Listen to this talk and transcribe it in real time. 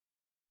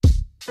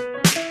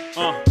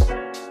Uh,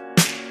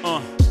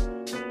 uh,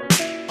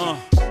 uh,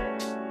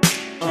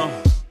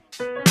 uh.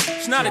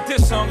 It's not a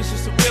diss song, it's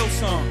just a real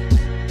song.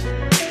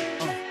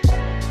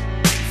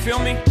 You feel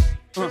me?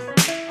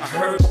 I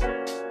heard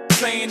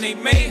saying they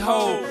made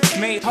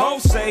ho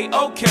say,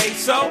 okay,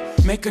 so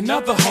make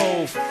another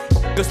hole.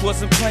 This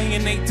wasn't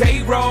playing they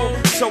day role,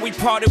 so we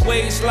parted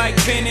ways like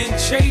Ben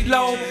and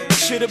J-Lo.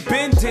 Should've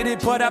been did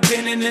it, but I've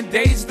been in the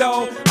days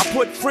though. I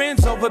put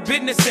friends over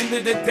business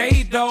into the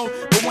day though.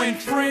 But when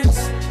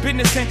friends,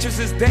 business interests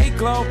is day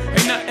glow,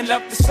 ain't nothing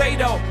left to say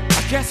though.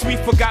 I guess we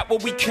forgot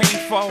what we came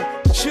for.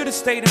 Should've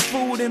stayed in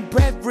food and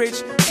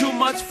beverage. Too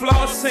much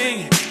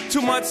flossing,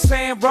 too much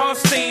saying raw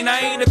scene. I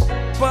ain't a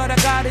but I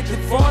gotta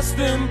divorce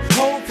them.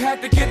 Hope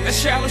had to get the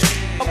shallow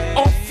up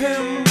off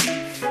him.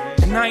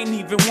 And I ain't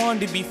even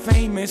wanted to be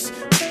famous.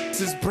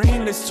 This is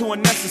brainless to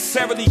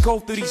unnecessarily go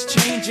through these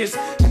changes.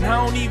 And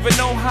I don't even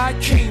know how I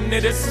came to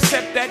this,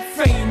 except that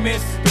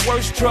famous. The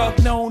worst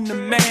drug known to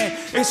man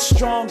is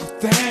stronger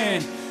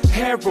than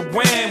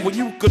heroin. When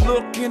you could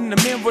look in the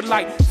mirror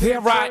like,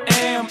 there I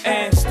am,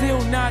 and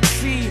still not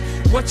see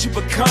what you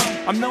become.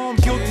 I know I'm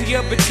guilty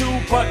of it too,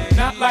 but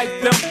not like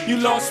them. You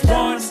lost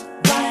one.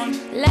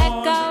 Let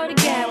go to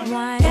get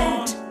one.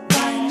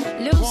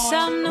 Lose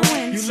some to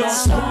win some.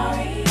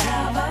 Story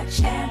of a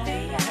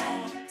champion.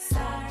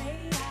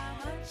 Story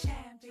of a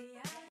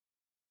champion.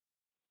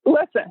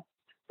 Listen,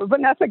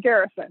 Vanessa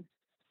Garrison.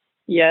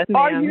 Yes,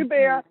 ma'am. Are you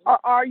there or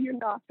are you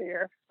not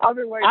there? I've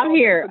been waiting I'm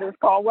here. for this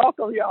call.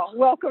 Welcome, y'all.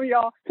 Welcome,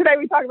 y'all. Today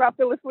we talk about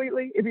Phillis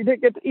Wheatley. If you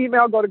didn't get the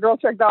email, go to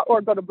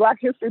girlcheck.org, go to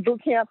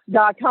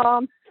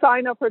blackhistorybootcamp.com.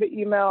 Sign up for the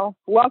email.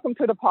 Welcome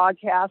to the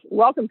podcast.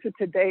 Welcome to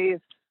today's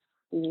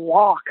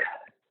walk.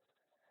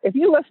 If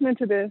you're listening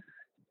to this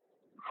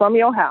from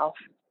your house,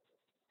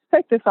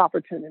 take this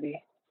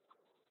opportunity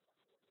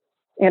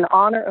in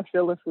honor of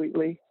Phillis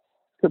Wheatley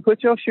to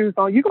put your shoes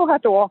on. You're going to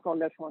have to walk on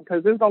this one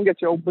because this is going to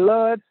get your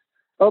blood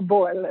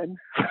a-boiling.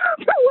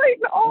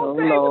 Waiting all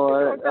day.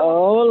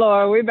 Oh,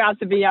 Lord. We're about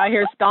to be out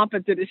here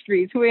stomping through the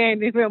streets. We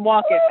ain't even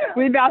walking.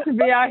 We're about to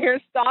be out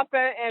here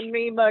stomping and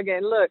mean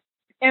mugging. Look,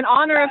 in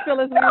honor of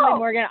Phillis Wheatley,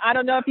 Morgan, I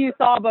don't know if you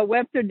saw, but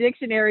Webster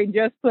Dictionary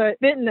just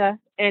put fitna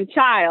and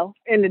child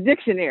in the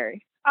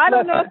dictionary. I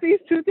don't know if these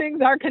two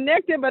things are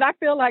connected, but I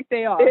feel like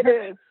they are. It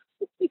is.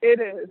 It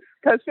is.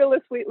 Because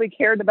Phillis Wheatley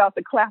cared about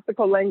the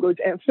classical language,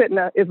 and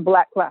fitna is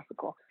Black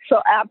classical.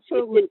 So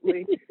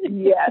absolutely,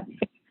 yes.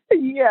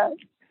 Yes.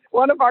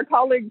 One of our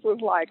colleagues was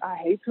like, I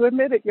hate to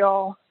admit it,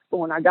 y'all, but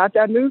when I got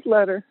that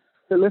newsletter,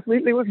 Phillis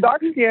Wheatley was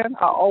dark-skinned.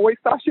 I always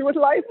thought she was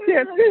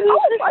light-skinned. I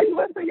was like,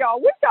 listen,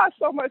 y'all, we got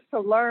so much to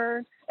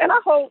learn, and I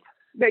hope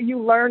that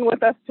you learn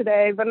with us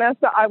today.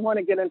 Vanessa, I want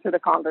to get into the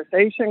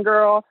conversation,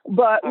 girl,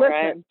 but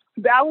listen,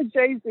 that was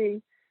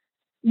Jay-Z.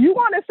 You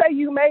want to say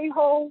you made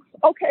holes?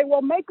 Okay,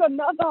 well, make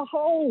another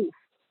hole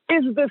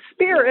is the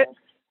spirit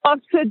of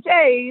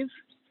today's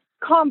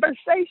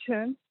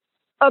conversation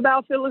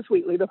about Phillis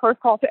Wheatley, the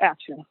first call to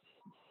action.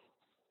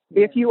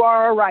 If you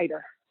are a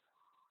writer,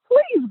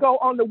 please go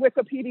on the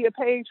Wikipedia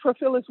page for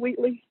Phillis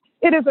Wheatley.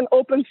 It is an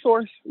open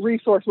source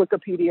resource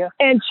Wikipedia,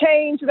 and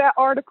change that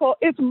article.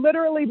 It's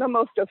literally the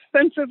most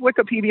offensive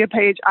Wikipedia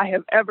page I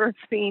have ever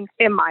seen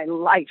in my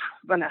life,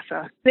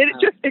 Vanessa. It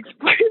just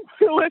explains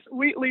Phillis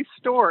Wheatley's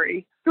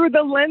story through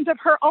the lens of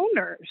her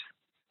owners.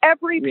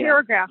 Every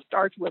paragraph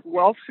starts with,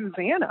 well,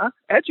 Susanna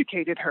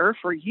educated her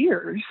for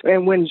years,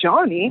 and when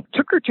Johnny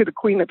took her to the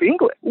Queen of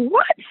England.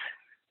 What?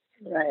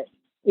 Right.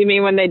 You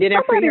mean when they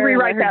didn't free her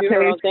rewrite and let her that do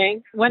her page. own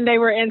thing? When they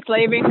were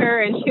enslaving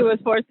her and she was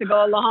forced to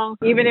go along,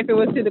 even if it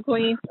was to the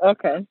Queen?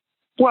 Okay.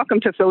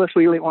 Welcome to Phillis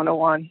Wheatley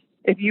 101.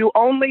 If you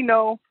only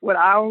know what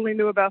I only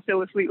knew about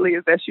Phillis Wheatley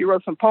is that she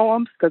wrote some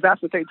poems, because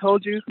that's what they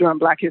told you during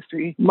Black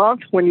History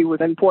Month when you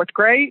was in fourth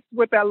grade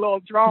with that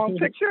little drawn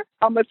picture.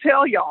 I'm going to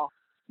tell y'all,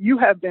 you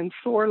have been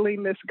sorely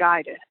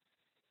misguided.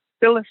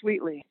 Phillis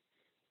Wheatley,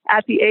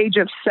 at the age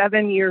of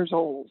 7 years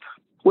old,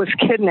 was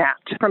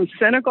kidnapped from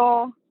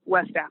Senegal,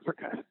 West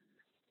Africa.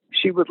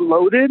 She was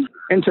loaded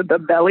into the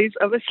bellies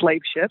of a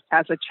slave ship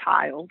as a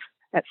child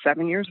at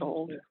 7 years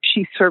old.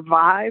 She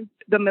survived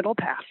the Middle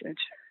Passage.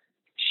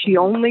 She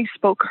only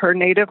spoke her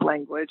native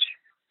language.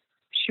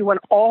 She went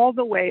all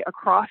the way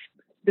across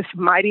this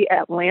mighty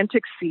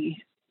Atlantic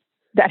Sea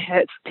that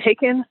has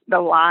taken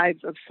the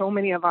lives of so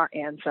many of our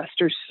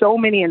ancestors, so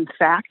many, in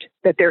fact,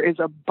 that there is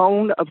a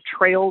bone of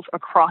trails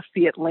across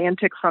the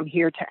Atlantic from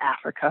here to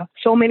Africa.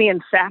 So many,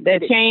 in fact,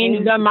 that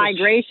changed the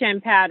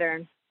migration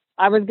pattern.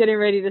 I was getting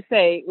ready to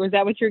say, was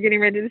that what you were getting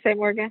ready to say,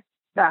 Morgan?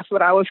 That's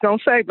what I was going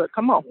to say, but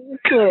come on.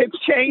 It's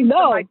changed the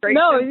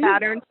migration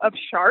pattern of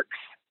sharks.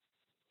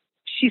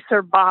 She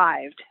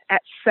survived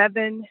at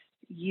 7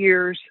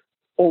 years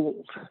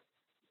old.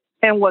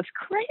 And what's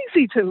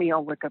crazy to me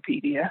on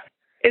Wikipedia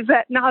is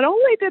that not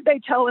only did they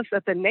tell us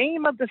that the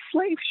name of the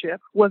slave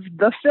ship was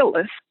the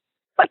Phillis,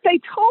 but they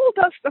told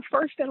us the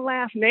first and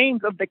last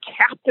names of the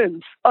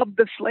captains of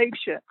the slave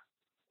ship.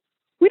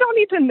 We don't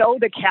need to know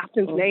the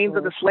captain's names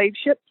of the slave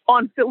ship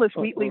on Phillis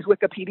Wheatley's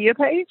Wikipedia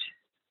page.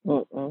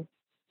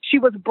 She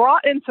was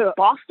brought into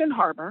Boston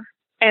Harbor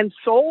and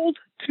sold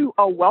to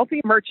a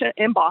wealthy merchant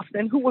in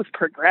Boston who was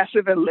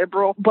progressive and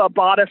liberal, but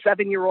bought a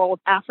 7-year-old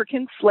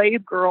African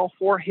slave girl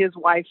for his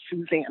wife,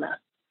 Susanna.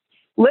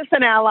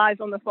 Listen, allies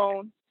on the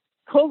phone,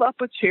 pull up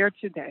a chair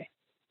today,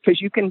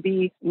 because you can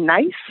be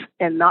nice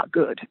and not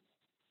good.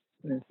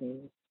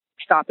 Mm-hmm.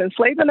 Stop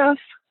enslaving us.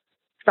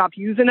 Stop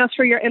using us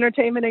for your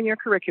entertainment and your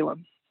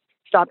curriculum.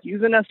 Stop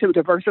using us to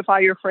diversify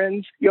your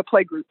friends, your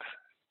play groups.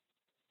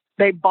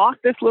 They bought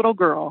this little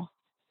girl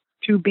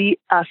to be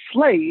a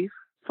slave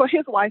for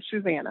his wife,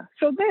 Susanna.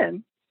 So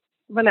then,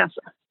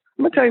 Vanessa,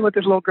 I'm going to tell you what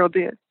this little girl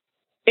did.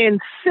 In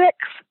 6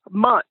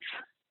 months,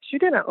 she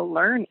didn't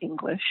learn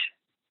English.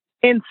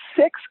 In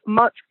 6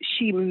 months,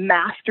 she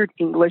mastered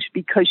English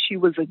because she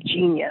was a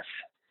genius.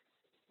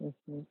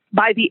 Mm-hmm.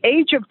 By the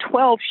age of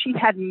 12, she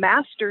had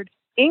mastered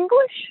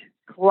English,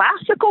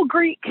 classical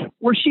Greek,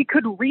 where she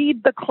could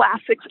read the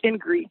classics in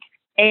Greek,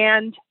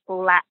 and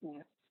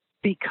Latin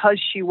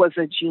because she was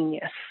a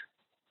genius.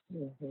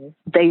 Mm-hmm.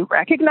 They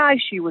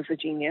recognized she was a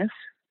genius.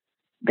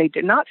 They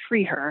did not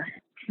free her.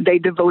 They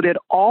devoted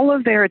all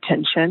of their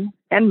attention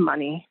and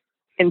money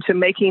into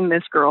making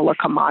this girl a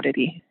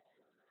commodity.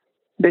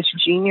 This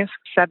genius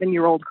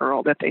 7-year-old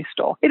girl that they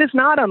stole. It is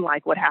not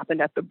unlike what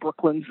happened at the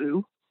Brooklyn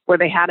Zoo, where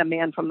they had a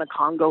man from the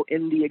Congo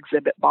in the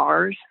exhibit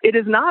bars. It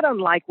is not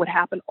unlike what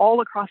happened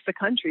all across the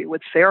country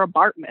with Sarah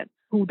Bartman,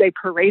 who they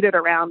paraded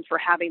around for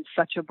having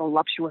such a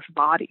voluptuous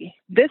body.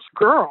 This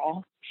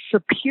girl,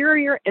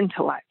 superior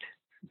intellect,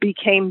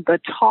 became the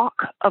talk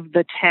of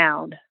the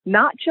town,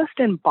 not just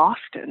in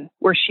Boston,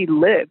 where she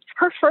lived.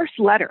 Her first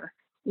letter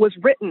was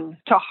written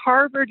to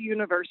Harvard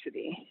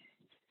University.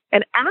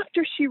 And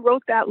after she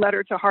wrote that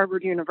letter to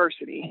Harvard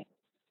University,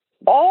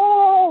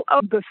 all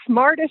of the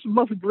smartest,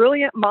 most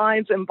brilliant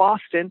minds in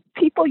Boston,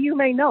 people you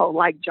may know,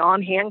 like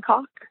John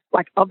Hancock,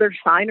 like other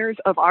signers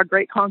of our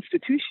great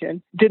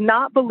Constitution, did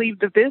not believe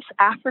that this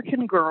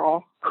African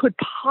girl could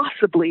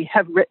possibly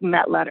have written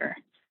that letter.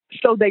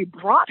 So they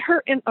brought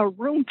her in a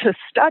room to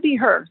study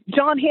her,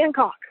 John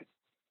Hancock.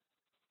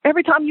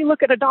 Every time you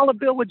look at a dollar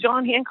bill with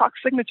John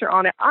Hancock's signature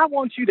on it, I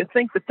want you to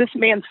think that this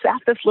man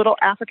sat this little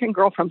African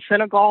girl from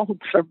Senegal who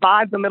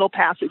survived the Middle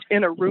Passage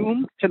in a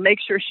room to make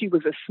sure she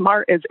was as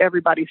smart as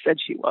everybody said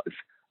she was.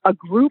 A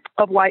group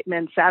of white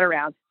men sat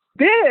around.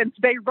 Then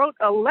they wrote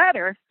a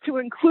letter to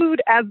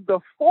include as the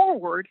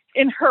foreword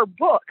in her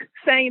book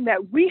saying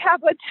that we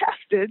have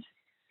attested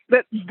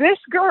that this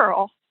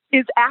girl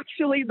is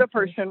actually the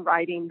person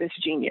writing this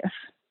genius.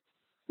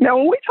 Now,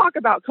 when we talk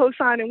about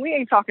cosigning, we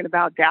ain't talking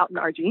about doubting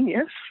our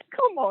genius.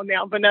 Come on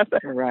now, Vanessa.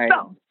 Right.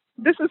 So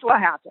this is what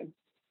happened.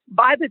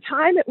 By the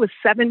time it was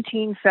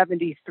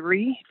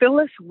 1773,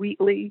 Phillis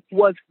Wheatley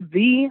was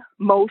the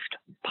most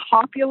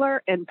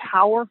popular and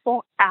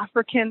powerful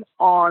African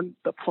on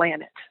the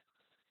planet.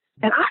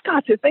 And I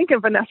got to thinking,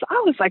 Vanessa,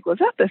 I was like, was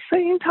that the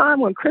same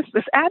time when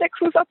Crispus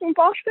Attucks was up in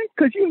Boston?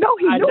 Because you know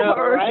he knew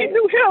her, right? She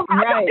knew him.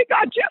 Right. They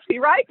got Jesse,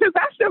 right? Because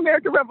that's the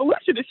American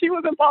Revolution. And she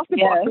was in Boston.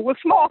 Yes. Boston was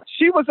small.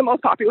 She was the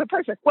most popular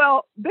person.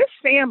 Well, this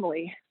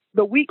family,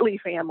 the Wheatley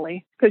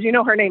family, because you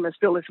know her name is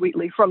Phillis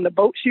Wheatley, from the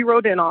boat she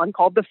rode in on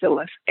called the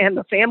Phillis, and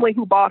the family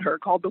who bought her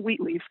called the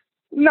Wheatleys.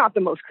 Not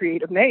the most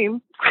creative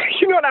name.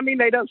 You know what I mean?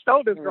 They done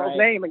stole this girl's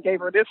name and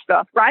gave her this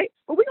stuff, right?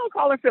 But we don't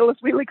call her Phillis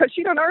Wheatley because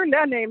she done earned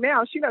that name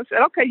now. She done said,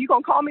 okay, you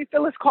going to call me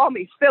Phyllis? Call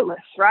me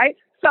Phyllis, right?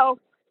 So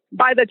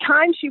by the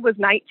time she was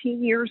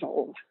 19 years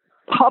old,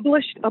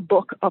 published a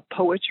book of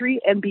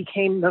poetry and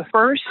became the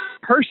first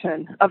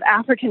person of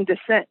African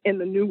descent in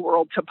the New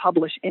World to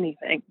publish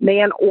anything,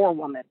 man or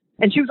woman.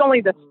 And she was only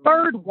the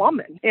third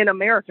woman in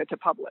America to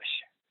publish.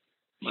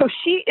 So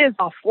she is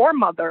a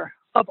foremother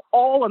of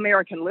all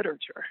American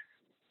literature.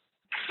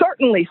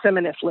 Certainly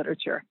feminist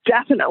literature,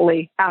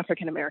 definitely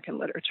African-American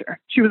literature.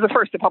 She was the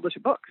first to publish a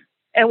book.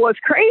 And what's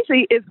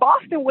crazy is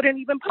Boston wouldn't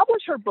even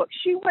publish her book.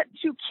 She went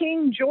to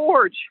King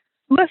George.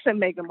 Listen,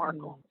 Meghan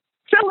Markle.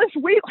 Phillis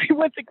Wheatley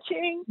went to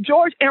King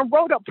George and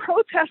wrote a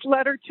protest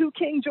letter to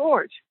King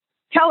George,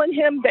 telling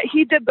him that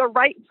he did the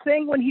right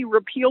thing when he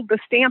repealed the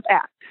Stamp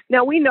Act.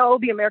 Now, we know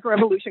the American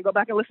Revolution. Go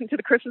back and listen to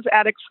the Crispus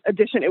Attucks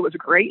edition. It was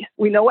great.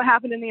 We know what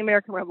happened in the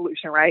American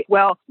Revolution, right?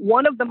 Well,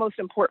 one of the most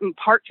important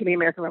parts of the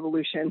American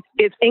Revolution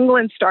is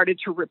England started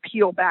to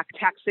repeal back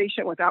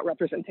taxation without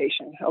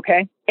representation,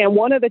 okay? And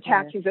one of the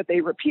taxes that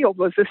they repealed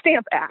was the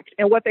Stamp Act.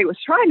 And what they was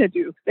trying to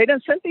do, they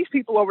done sent these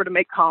people over to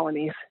make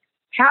colonies.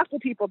 Half the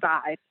people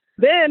died.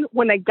 Then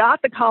when they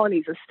got the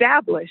colonies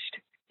established,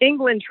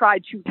 England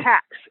tried to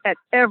tax at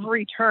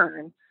every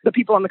turn the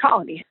people in the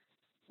colony.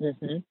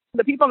 Mm-hmm.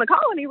 The people in the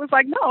colony was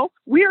like, no,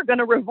 we are going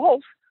to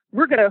revolt.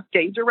 We're going to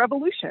stage a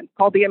revolution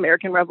called the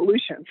American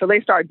Revolution. So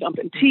they started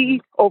dumping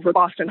tea over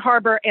Boston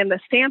Harbor. And the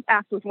Stamp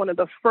Act was one of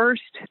the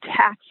first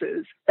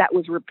taxes that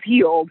was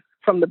repealed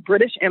from the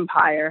British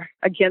Empire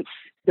against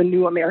the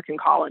new American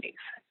colonies.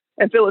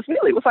 And Phillis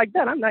Wheatley was like,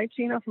 Ben, I'm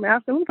 19, I'm from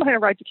Africa. Let me go ahead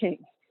and write the king.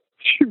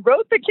 She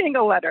wrote the king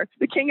a letter.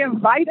 The king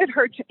invited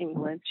her to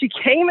England. She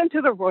came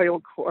into the royal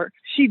court.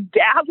 She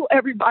dazzled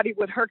everybody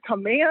with her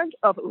command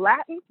of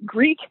Latin,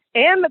 Greek,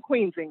 and the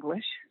Queen's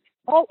English.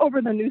 all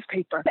over the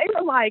newspaper. They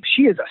were like,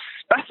 she is a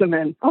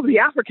specimen of the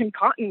African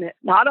continent,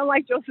 not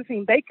unlike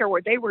Josephine Baker,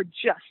 where they were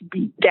just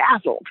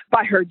bedazzled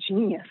by her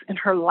genius and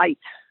her light.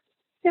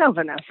 Yeah,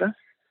 Vanessa.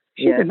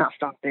 She did not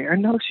stop there.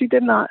 No, she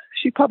did not.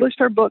 She published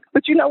her book.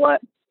 But you know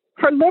what?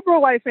 Her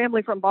liberal white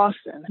family from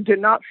Boston did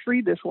not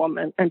free this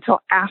woman until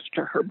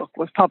after her book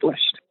was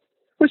published.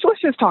 Which,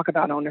 let's just talk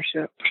about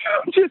ownership.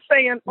 Just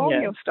saying,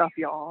 own your stuff,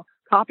 y'all.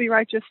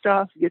 Copyright your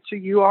stuff, get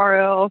your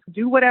URL,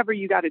 do whatever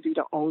you got to do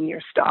to own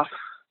your stuff.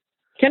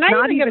 Can I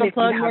even give a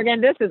plug, Morgan?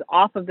 This is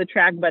off of the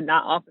track, but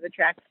not off of the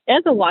track.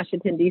 As a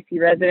Washington, D.C.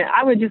 resident,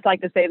 I would just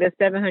like to say that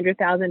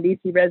 700,000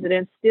 D.C.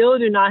 residents still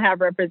do not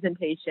have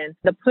representation.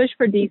 The push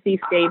for D.C.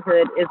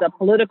 statehood is a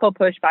political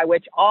push by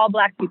which all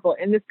Black people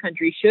in this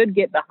country should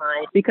get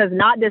behind, because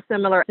not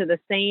dissimilar to the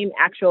same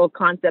actual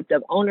concept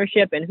of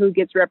ownership and who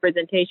gets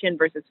representation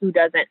versus who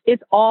doesn't.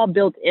 It's all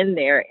built in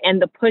there.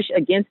 And the push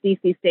against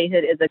D.C.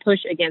 statehood is a push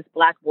against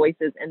Black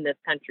voices in this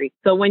country.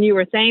 So when you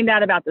were saying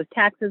that about the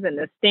taxes and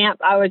the stamp,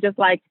 I was just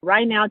like,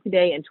 right now,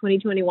 today in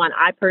 2021,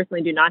 I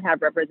personally do not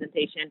have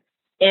representation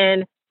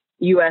in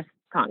U.S.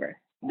 Congress.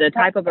 The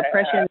type of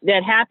oppression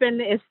that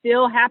happened is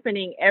still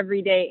happening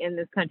every day in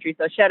this country.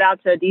 So shout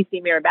out to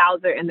D.C. Mayor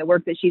Bowser and the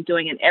work that she's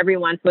doing, and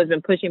everyone who has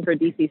been pushing for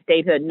D.C.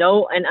 statehood.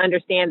 Know and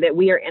understand that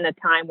we are in a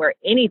time where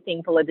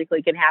anything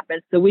politically can happen.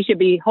 So we should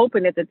be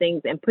hoping that the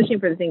things and pushing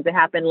for the things that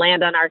happen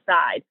land on our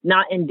side,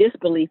 not in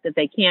disbelief that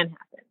they can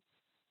happen.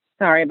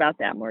 Sorry about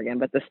that, Morgan,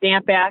 but the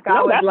Stamp Act,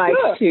 I would like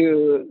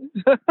to.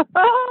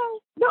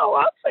 No,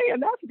 I'm saying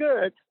that's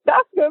good.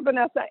 That's good,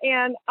 Vanessa.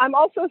 And I'm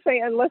also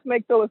saying, let's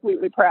make Phillis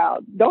Wheatley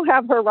proud. Don't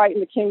have her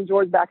writing to King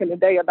George back in the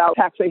day about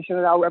taxation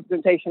and our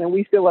representation, and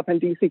we still up in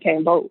D.C.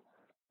 can't vote.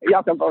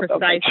 Y'all can vote.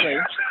 Precisely.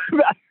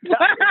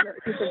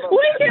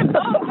 We can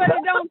vote, but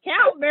it don't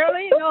count,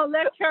 barely. You know,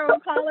 electoral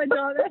college,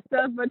 all that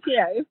stuff. But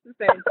yeah, it's the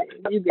same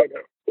thing. You get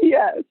it.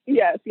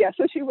 Yes.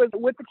 So she was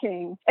with the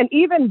king. And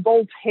even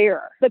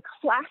Voltaire, the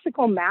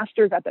classical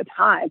masters at the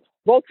time,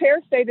 Voltaire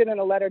stated in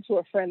a letter to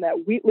a friend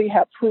that Wheatley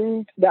had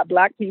proved that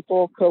Black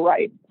people could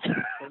write.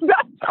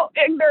 That's so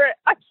ignorant.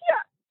 I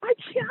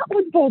can't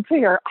with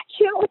Voltaire. I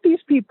can't with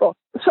these people.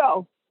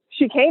 So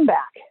she came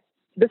back.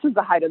 This is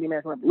the height of the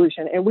American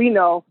Revolution. And we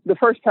know the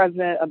first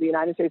president of the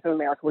United States of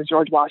America was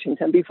George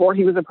Washington. Before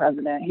he was a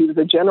president, he was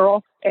a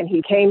general, and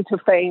he came to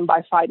fame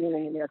by fighting in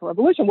the American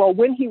Revolution. Well,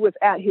 when he was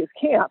at his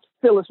camp,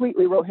 Phillis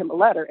Wheatley wrote him a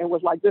letter and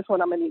was like, this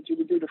one I'm going to need you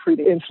to do to free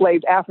the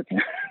enslaved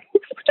Africans.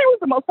 She was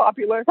the most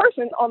popular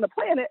person on the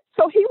planet.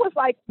 So he was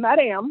like,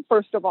 Madame,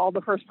 first of all,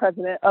 the first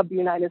president of the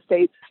United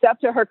States,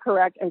 stepped to her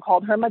correct and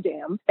called her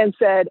Madame and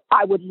said,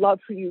 I would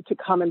love for you to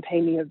come and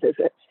pay me a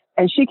visit.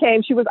 And she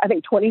came, she was, I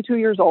think, 22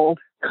 years old,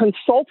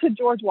 consulted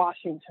George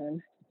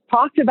Washington,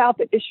 talked about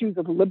the issues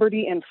of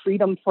liberty and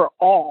freedom for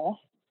all.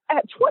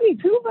 At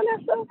 22,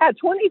 Vanessa? At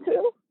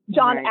 22?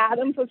 John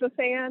Adams was a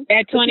fan.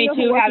 At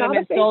 22, having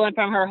been stolen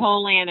from her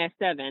whole land at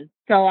 7.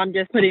 So I'm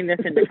just putting this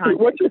into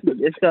context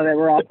just so that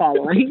we're all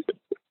following.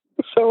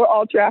 So we're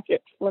all tracking.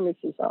 Let me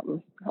see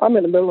something. I'm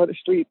in the middle of the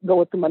street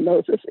going through my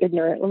nose. It's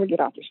ignorant. Let me get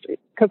out the street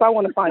because I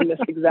want to find this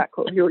exact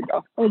quote. Here we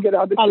go. Let me get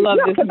out the street. I love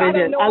this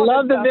vision. I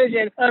love the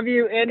vision of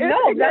you. And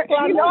that's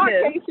why I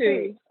love this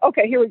too.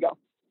 Okay, here we go.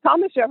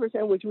 Thomas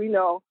Jefferson, which we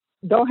know,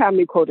 don't have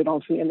me quoted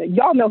on CNN.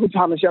 Y'all know who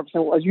Thomas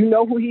Jefferson was. You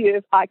know who he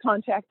is. Eye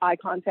contact.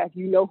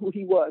 You know who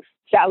he was.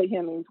 Sally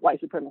Hemings, white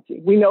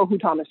supremacy. We know who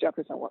Thomas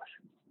Jefferson was.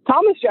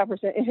 Thomas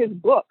Jefferson, in his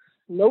book,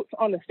 Notes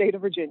on the State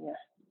of Virginia,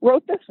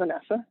 wrote this,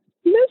 Vanessa.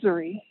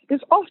 Misery is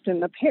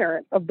often the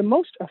parent of the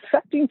most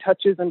affecting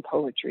touches in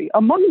poetry.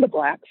 Among the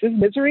Blacks is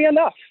misery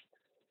enough.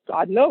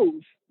 God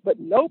knows, but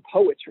no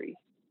poetry.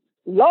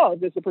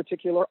 Love is a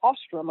particular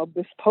ostrom of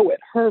this poet.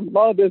 Her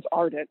love is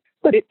ardent,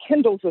 but it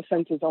kindles the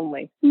senses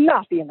only,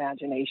 not the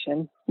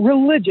imagination.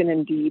 Religion,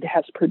 indeed,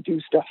 has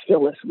produced a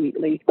Phillis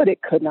Wheatley, but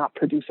it could not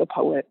produce a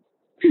poet.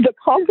 The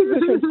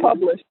compositions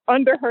published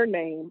under her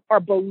name are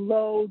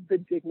below the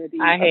dignity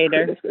of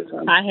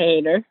criticism. I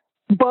hate her.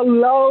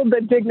 Below the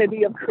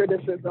dignity of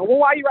criticism. Well,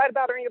 why you write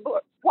about her in your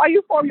book? Why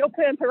you form your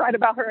pen to write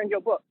about her in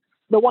your book?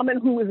 The woman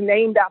who was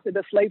named after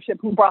the slave ship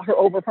who brought her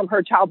over from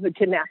her childhood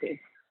kidnapping.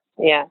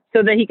 Yeah,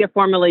 so that he could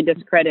formally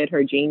discredit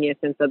her genius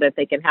and so that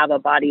they can have a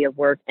body of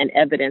work and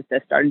evidence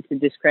that started to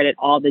discredit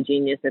all the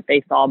genius that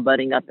they saw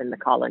budding up in the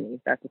colonies.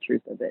 That's the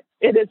truth of it.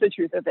 It is the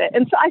truth of it.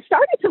 And so I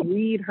started to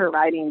read her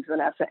writings,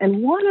 Vanessa,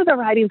 and one of the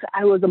writings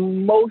I was the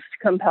most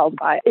compelled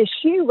by is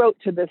she wrote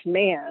to this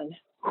man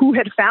who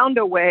had found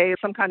a way,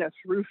 some kind of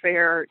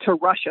throughfare to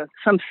Russia,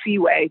 some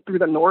seaway through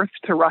the north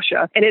to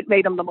Russia, and it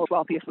made him the most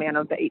wealthiest man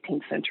of the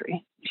 18th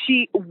century.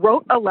 She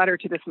wrote a letter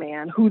to this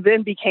man who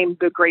then became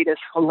the greatest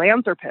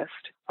philanthropist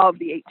of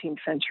the 18th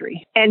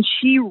century. And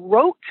she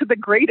wrote to the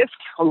greatest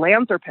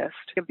philanthropist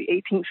of the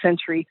 18th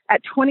century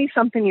at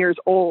 20-something years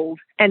old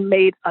and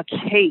made a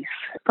case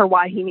for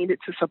why he needed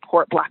to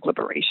support Black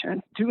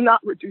liberation. Do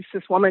not reduce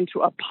this woman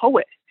to a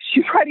poet.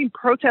 She's writing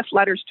protest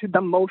letters to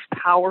the most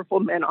powerful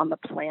men on the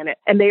planet,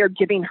 and they are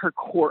giving her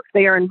court.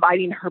 They are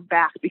inviting her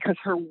back because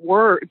her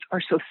words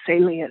are so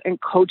salient and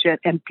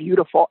cogent and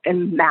beautiful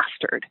and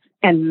mastered.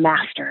 and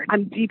mastered.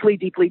 I'm deeply,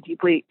 deeply,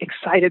 deeply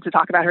excited to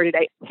talk about her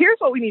today. Here's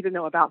what we need to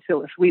know about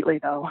Phillis Wheatley,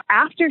 though.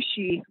 After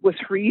she was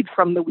freed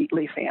from the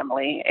Wheatley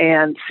family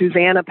and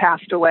Susanna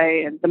passed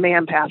away and the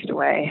man passed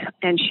away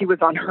and she was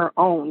on her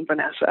own,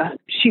 Vanessa,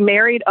 she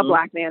married a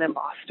black man in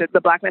Boston.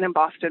 The black man in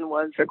Boston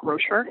was a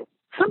grocer.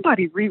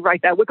 Somebody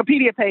rewrite that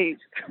Wikipedia page.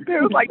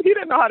 It was like he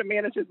didn't know how to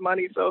manage his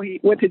money, so he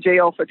went to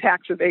jail for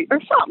tax evasion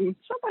or something.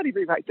 Somebody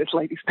rewrite this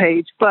lady's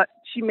page. But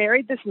she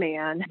married this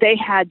man. They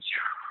had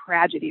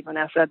tragedy,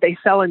 Vanessa. They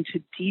fell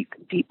into deep,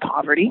 deep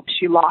poverty.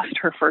 She lost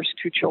her first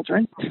two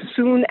children.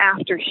 Soon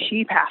after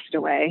she passed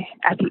away,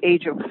 at the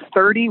age of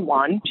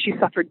 31, she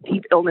suffered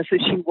deep illnesses.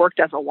 She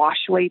worked as a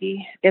wash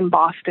lady in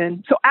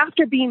Boston. So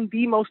after being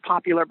the most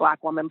popular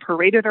Black woman,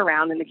 paraded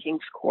around in the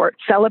King's Court,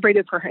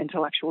 celebrated for her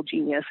intellectual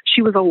genius,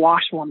 she was a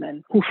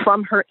washwoman who,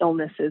 from her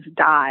illnesses,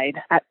 died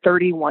at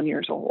 31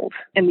 years old.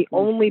 And the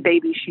only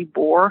baby she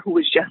bore, who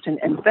was just an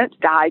infant,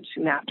 died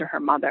soon after her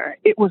mother.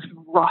 It was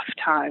rough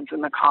times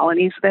in the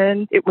colonies then.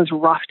 It was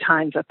rough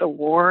times at the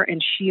war,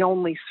 and she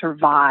only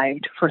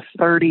survived for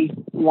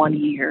 31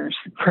 years.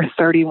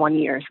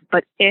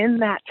 But in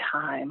that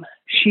time,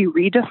 she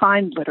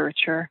redefined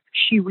literature.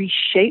 She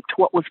reshaped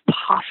what was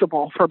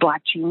possible for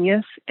Black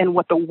genius and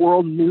what the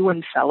world knew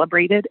and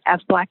celebrated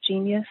as Black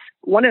genius.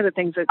 One of the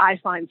things that I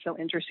find so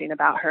interesting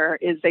about her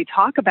is they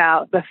talk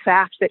about the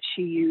fact that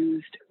she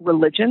used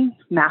religion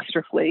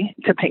masterfully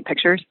to paint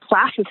pictures.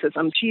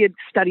 Classicism, she had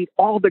studied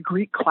all the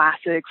Greek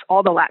classics,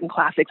 all the Latin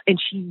classics, and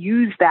she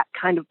used that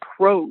kind of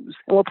prose.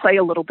 And we'll play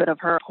a little bit of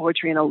her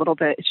poetry in a little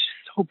bit. It's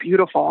just so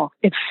beautiful.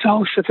 It's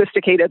so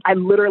sophisticated. I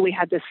literally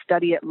had to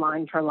study it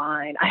line for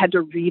line. I had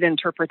to read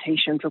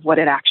interpretations of what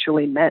it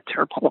actually meant,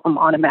 her poem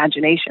on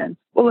imagination.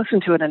 We'll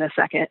listen to it in a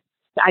second.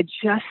 I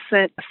just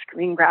sent a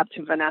screen grab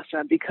to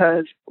Vanessa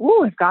because,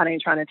 if God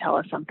ain't trying to tell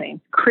us something.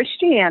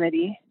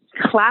 Christianity,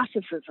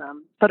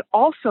 classicism, but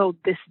also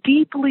this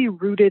deeply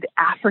rooted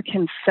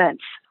African sense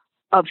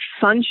of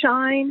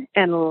sunshine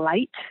and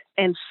light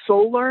and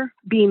solar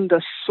being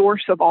the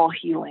source of all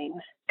healing.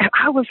 And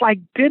I was like,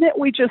 didn't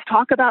we just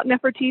talk about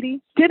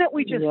Nefertiti? Didn't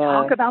we just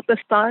talk about the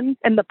sun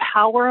and the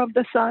power of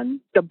the sun,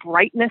 the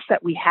brightness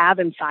that we have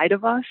inside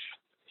of us?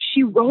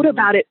 She wrote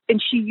about it,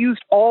 and she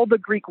used all the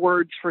Greek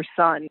words for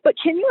sun. But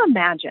can you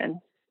imagine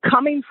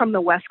coming from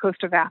the west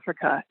coast of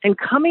Africa and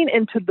coming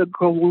into the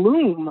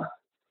gloom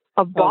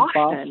of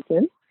Boston,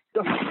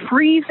 the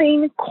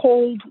freezing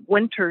cold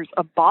winters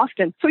of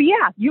Boston? So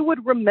yeah, you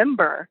would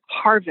remember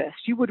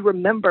harvest. You would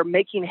remember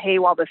making hay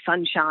while the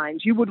sun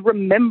shines. You would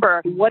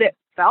remember what it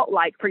felt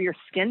like for your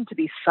skin to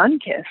be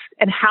sun-kissed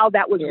and how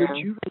that was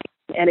rejuvenating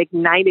and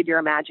ignited your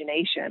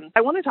imagination.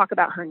 I want to talk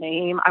about her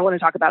name. I want to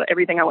talk about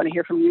everything. I want to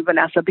hear from you,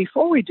 Vanessa.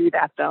 Before we do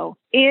that, though,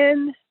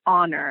 in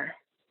honor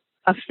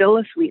of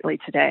Phillis Wheatley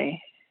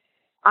today,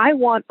 I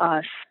want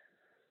us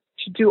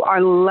to do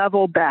our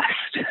level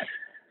best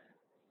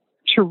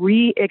to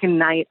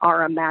reignite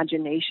our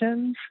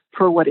imaginations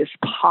for what is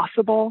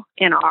possible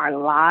in our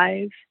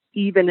lives,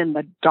 even in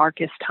the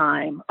darkest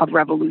time of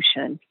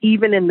revolution,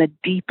 even in the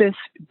deepest,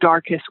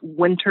 darkest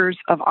winters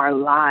of our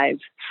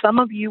lives. Some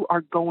of you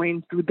are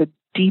going through the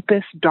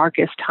deepest,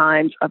 darkest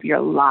times of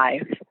your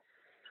life.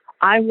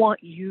 I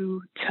want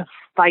you to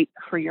fight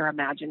for your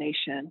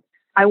imagination.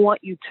 I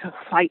want you to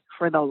fight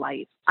for the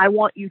light. I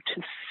want you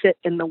to sit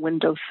in the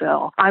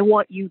windowsill. I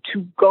want you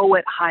to go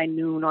at high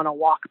noon on a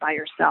walk by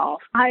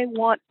yourself. I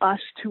want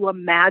us to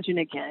imagine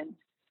again.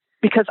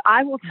 Because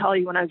I will tell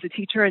you, when I was a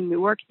teacher in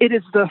Newark, it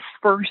is the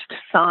first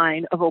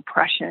sign of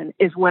oppression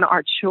is when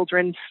our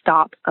children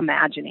stop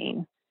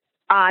imagining.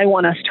 I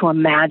want us to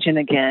imagine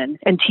again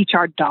and teach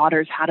our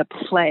daughters how to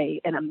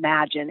play and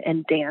imagine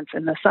and dance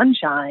in the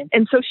sunshine.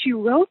 And so she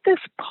wrote this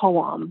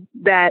poem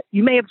that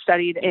you may have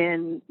studied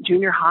in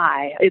junior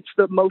high. It's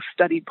the most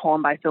studied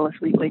poem by Phillis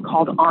Wheatley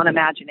called On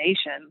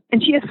Imagination.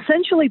 And she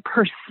essentially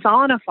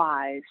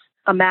personifies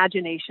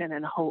imagination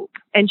and hope.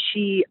 And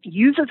she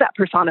uses that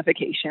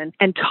personification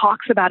and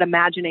talks about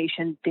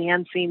imagination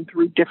dancing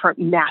through different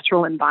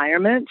natural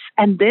environments.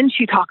 And then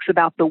she talks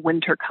about the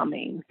winter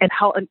coming and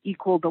how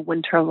unequal the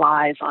winter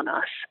lies on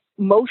us.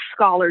 Most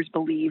scholars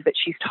believe that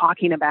she's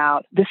talking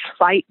about this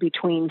fight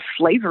between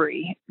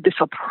slavery, this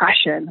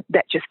oppression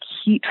that just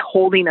keeps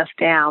holding us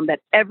down, that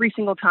every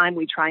single time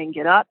we try and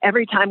get up,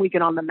 every time we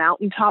get on the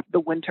mountaintop,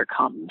 the winter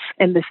comes.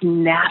 And this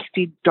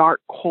nasty,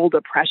 dark, cold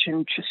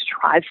oppression just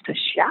tries to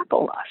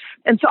shackle us.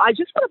 And so I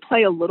just want to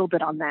play a little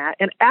bit on that.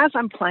 And as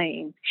I'm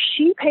playing,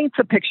 she paints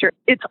a picture.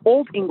 It's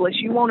Old English.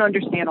 You won't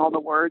understand all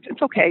the words.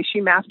 It's okay. She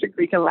mastered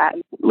Greek and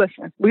Latin.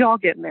 Listen, we all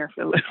getting there,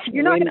 Phyllis.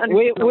 You're not going to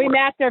understand. We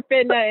master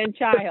Fitna and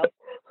Child.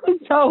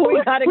 So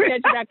we got to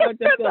catch back up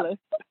to Phyllis.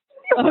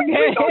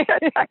 Okay.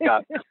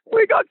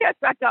 We're going to catch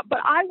back up. But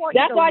I want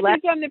That's you to why let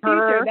she's from the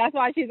her... future. That's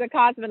why she's a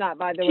cosmonaut,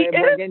 by the She way,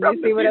 Morgan.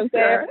 You see what I'm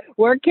saying?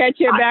 We're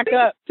catching back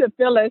up to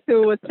Phyllis,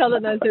 who was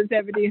telling us in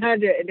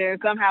 1700, and then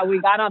somehow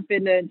we got on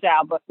Fitna and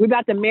Child. But we're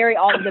about to marry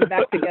all of them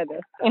back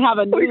together and have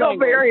a new We're going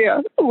to marry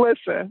her.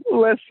 Listen.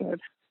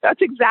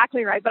 That's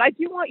exactly right. But I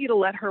do want you to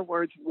let her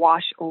words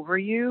wash over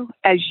you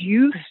as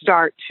you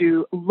start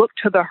to look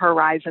to the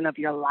horizon of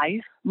your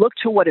life, look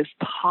to what is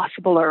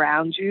possible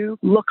around you,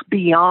 look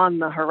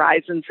beyond the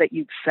horizons that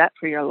you've set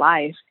for your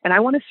life. And I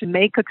want us to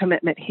make a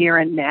commitment here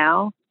and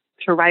now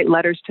to write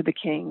letters to the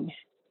King,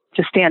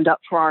 to stand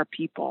up for our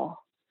people.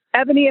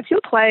 Ebony, if you'll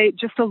play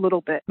just a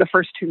little bit, the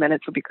first 2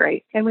 minutes will be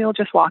great. And we'll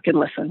just walk and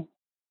listen.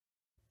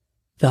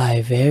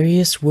 Thy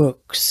various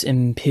works,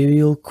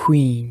 imperial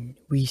queen,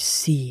 we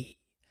see,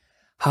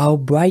 how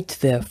bright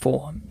their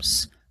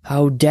forms,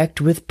 how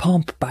decked with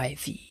pomp by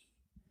thee.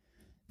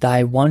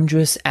 Thy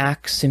wondrous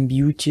acts in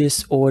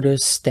beauteous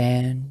orders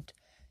stand,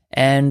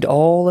 and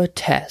all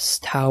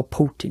attest how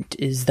potent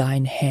is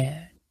thine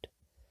hand.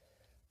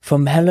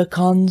 From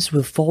Helicon's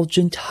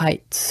refulgent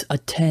heights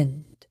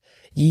attend,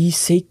 ye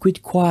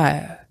sacred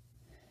choir,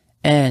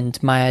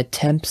 and my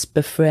attempts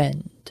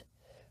befriend,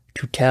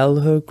 to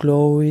tell her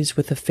glories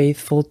with a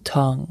faithful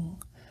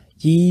tongue.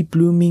 Ye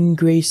blooming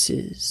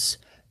graces,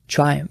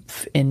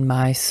 triumph in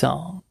my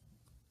song.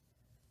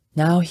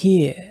 Now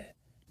here,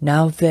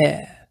 now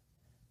there,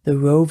 the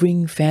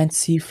roving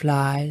fancy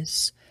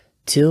flies,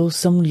 till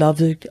some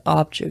loved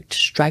object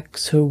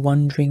strikes her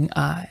wondering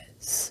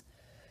eyes,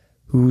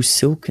 whose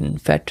silken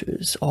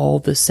fetters all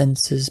the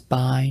senses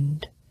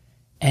bind,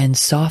 and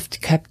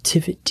soft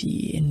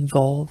captivity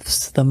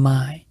involves the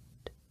mind.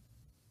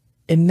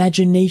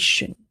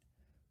 Imagination,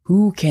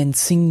 who can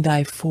sing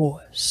thy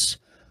force,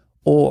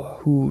 or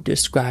who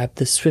describe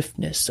the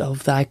swiftness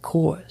of thy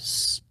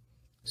course,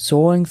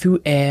 soaring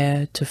through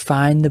air to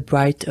find the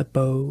bright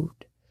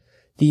abode,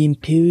 the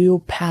imperial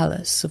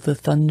palace of the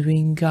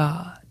thundering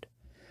god?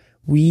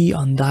 We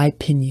on thy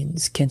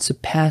pinions can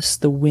surpass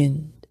the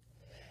wind,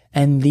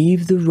 and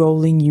leave the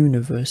rolling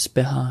universe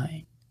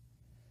behind.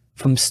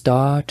 From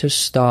star to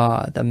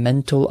star the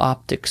mental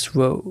optics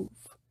rove,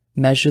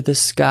 measure the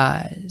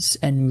skies,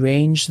 and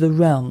range the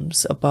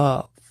realms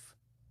above.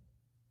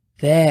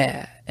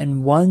 There,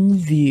 in one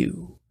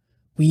view,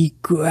 we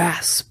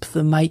grasp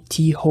the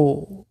mighty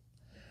whole,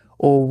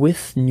 or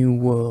with new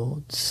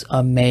worlds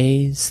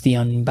amaze the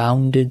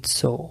unbounded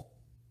soul.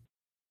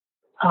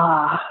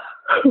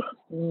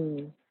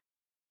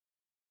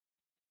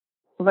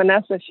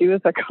 Vanessa, she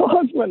was a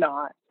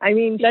cosmonaut. I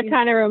mean, that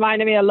kind of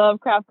reminded me of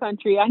Lovecraft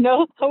Country. I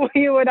know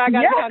what I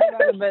got to talk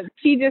about, but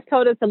she just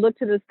told us to look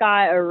to the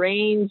sky,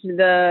 arrange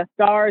the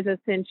stars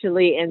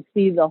essentially, and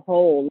see the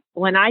whole.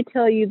 When I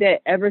tell you that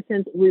ever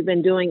since we've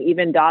been doing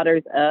even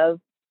Daughters of,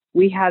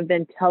 we have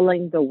been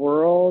telling the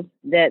world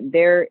that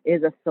there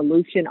is a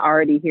solution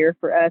already here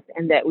for us,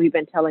 and that we've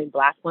been telling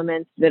Black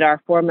women that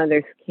our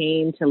foremothers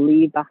came to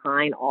leave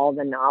behind all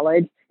the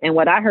knowledge. And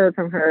what I heard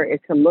from her is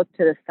to look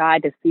to the sky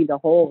to see the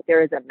whole.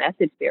 There is a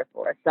message there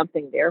for us,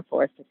 something there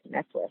for us to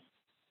connect with.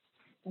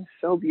 It's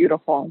so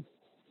beautiful.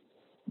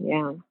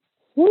 Yeah.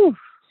 Whew.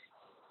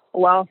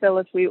 Well,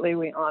 Phillis Wheatley,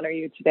 we honor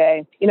you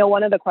today. You know,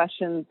 one of the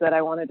questions that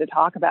I wanted to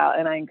talk about,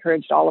 and I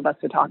encouraged all of us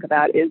to talk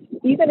about, is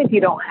even if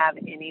you don't have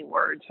any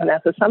words,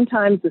 Vanessa,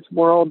 sometimes this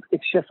world,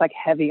 it's just like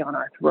heavy on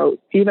our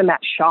throats. Even that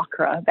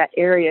chakra, that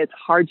area, it's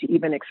hard to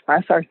even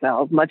express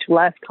ourselves, much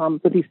less come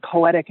with these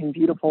poetic and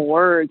beautiful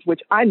words, which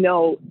I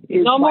know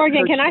is. No,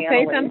 Morgan, can I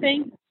say channeling.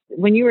 something?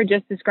 When you were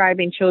just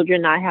describing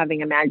children not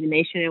having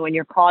imagination, and when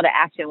your call to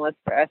action was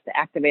for us to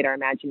activate our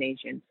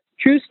imagination.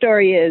 True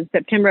story is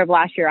September of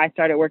last year, I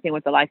started working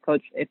with a life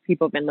coach. If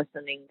people have been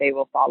listening, they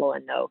will follow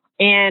and know.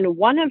 And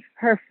one of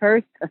her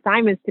first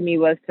assignments to me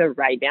was to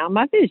write down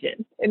my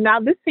vision. And now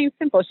this seems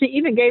simple. She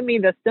even gave me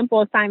the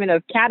simple assignment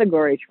of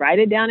categories. Write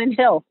it down in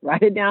health,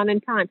 write it down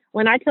in time.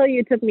 When I tell you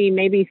it took me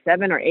maybe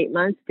 7 or 8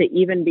 months to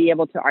even be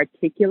able to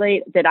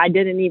articulate that I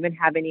didn't even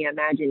have any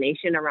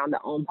imagination around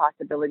the own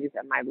possibilities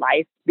of my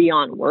life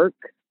beyond work.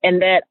 And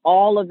that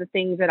all of the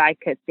things that I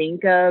could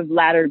think of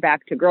laddered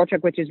back to Girl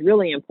Trek, which is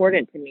really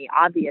important to me,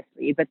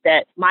 obviously, but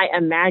that my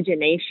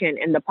imagination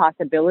and the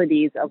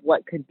possibilities of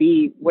what could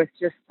be was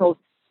just so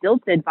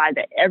stilted by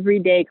the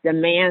everyday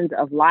demands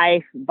of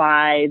life,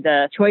 by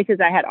the choices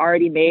I had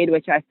already made,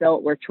 which I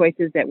felt were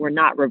choices that were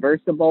not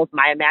reversible.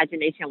 My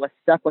imagination was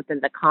stuck within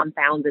the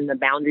confounds and the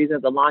boundaries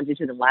of the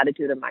longitude and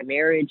latitude of my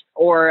marriage,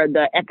 or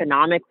the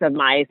economics of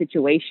my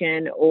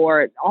situation,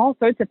 or all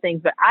sorts of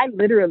things. But I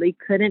literally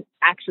couldn't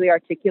actually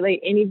articulate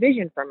any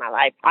vision for my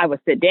life. I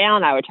would sit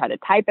down, I would try to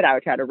type it, I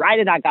would try to write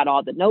it. I got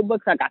all the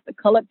notebooks, I got the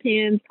colored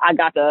pens, I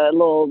got the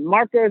little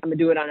markers. I'm going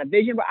to do it on a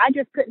vision, but I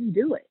just couldn't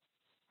do it.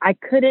 I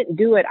couldn't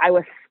do it. I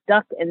was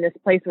stuck in this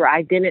place where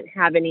I didn't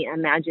have any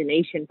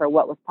imagination for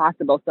what was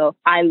possible. So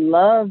I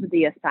love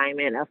the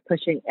assignment of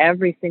pushing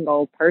every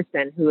single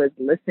person who is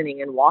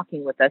listening and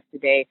walking with us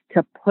today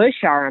to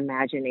push our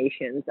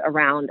imaginations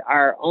around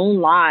our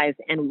own lives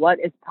and what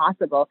is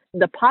possible.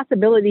 The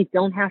possibilities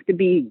don't have to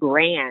be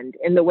grand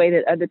in the way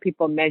that other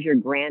people measure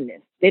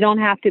grandness. They don't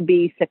have to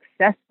be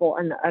successful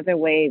in the other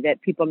way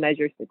that people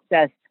measure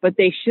success, but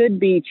they should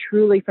be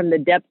truly from the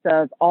depths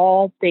of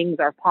all things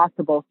are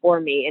possible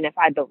for me. And if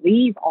I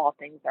believe all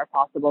things are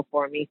possible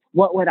for me,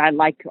 what would I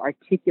like to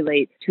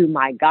articulate to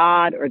my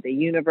God or the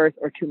universe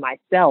or to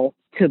myself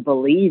to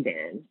believe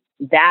in?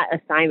 that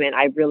assignment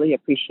I really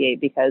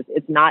appreciate, because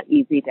it's not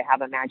easy to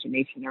have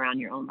imagination around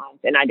your own life.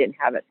 And I didn't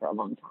have it for a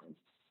long time.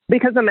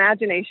 Because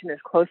imagination is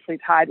closely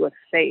tied with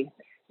faith.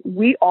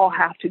 We all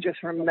have to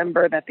just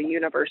remember that the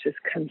universe is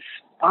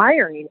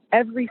conspiring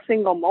every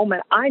single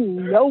moment. I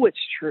know it's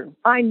true.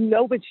 I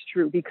know it's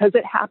true because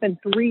it happened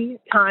 3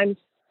 times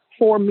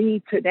for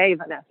me today,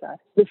 Vanessa.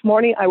 This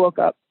morning I woke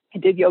up, I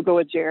did yoga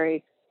with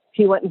Jerry.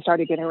 He went and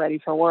started getting ready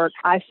for work.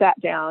 I sat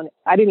down.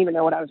 I didn't even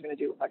know what I was going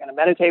to do. Was I going to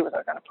meditate? Was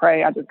I going to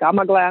pray? I just got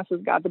my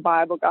glasses, got the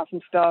Bible, got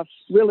some stuff.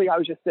 Really, I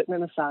was just sitting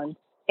in the sun.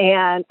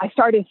 And I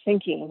started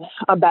thinking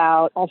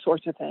about all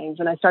sorts of things.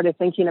 And I started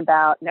thinking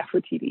about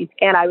Nefertiti.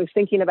 And I was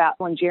thinking about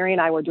when Jerry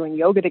and I were doing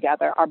yoga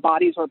together, our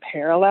bodies were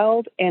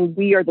paralleled and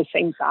we are the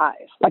same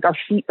size. Like our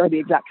feet are the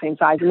exact same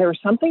size. And there was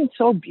something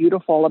so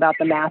beautiful about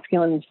the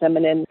masculine and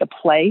feminine, the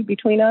play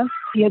between us.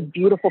 He had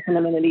beautiful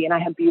femininity and I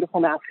had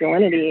beautiful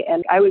masculinity.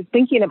 And I was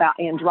thinking about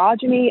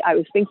androgyny. I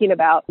was thinking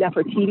about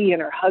Nefertiti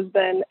and her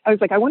husband. I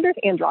was like, I wonder if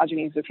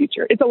androgyny is the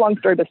future. It's a long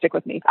story, but stick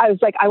with me. I was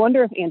like, I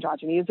wonder if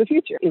androgyny is the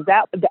future. Is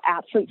that the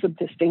absence of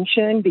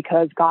distinction,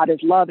 because God is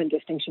love and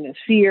distinction is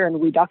fear,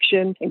 and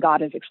reduction and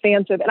God is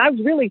expansive? And I was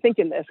really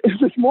thinking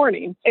this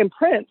morning. And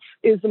Prince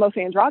is the most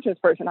androgynous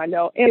person I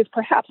know and is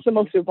perhaps the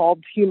most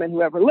evolved human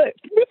who ever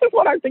lived. This is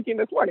what I'm thinking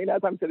this morning as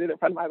I'm sitting in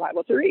front of my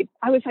Bible to read.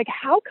 I was like,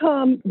 how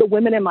come the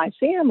women in my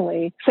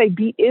family say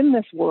be in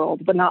this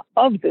world but not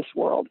of this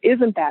world?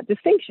 Isn't that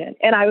distinction?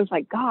 And I was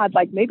like, God,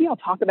 like maybe I'll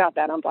talk about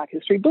that on Black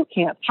History Boot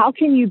Camp. How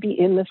can you be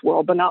in this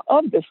world but not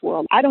of this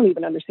world? I don't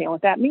even understand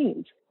what that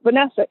means.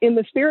 Vanessa, in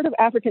the spirit of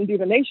African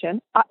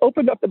divination, I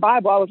opened up the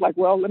Bible. I was like,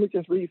 well, let me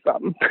just read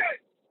something.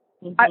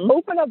 I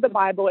opened up the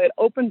Bible. It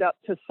opened up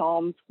to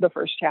Psalms, the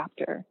 1st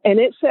chapter. And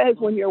it says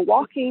when you're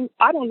walking,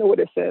 I don't know what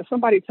it says.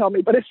 Somebody tell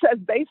me. But it says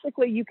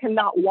basically you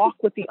cannot walk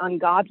with the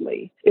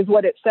ungodly is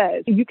what it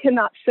says. You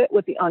cannot sit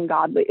with the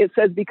ungodly. It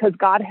says because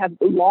God has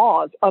the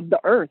laws of the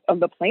earth, of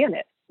the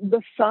planet.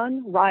 The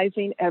sun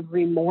rising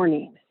every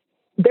morning.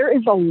 There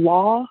is a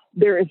law,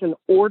 there is an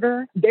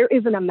order, there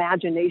is an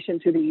imagination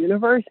to the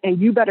universe,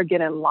 and you better get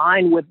in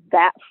line with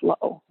that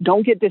flow.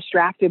 Don't get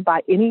distracted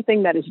by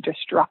anything that is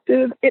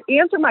destructive. It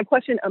answered my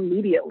question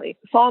immediately.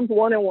 Psalms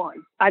 1 and 1.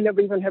 I never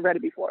even have read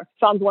it before.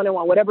 Psalms 1 and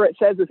 1, whatever it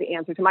says is the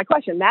answer to my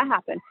question. That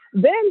happened.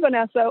 Then,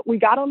 Vanessa, we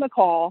got on the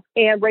call,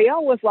 and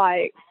Rael was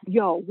like,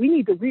 yo, we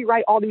need to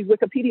rewrite all these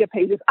Wikipedia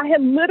pages. I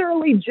had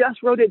literally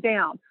just wrote it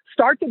down.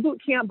 Start the boot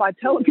camp by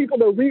telling people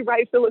to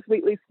rewrite Phillis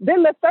Wheatley.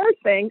 Then the third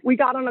thing, we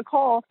got on a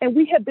call and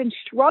we had been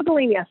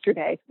struggling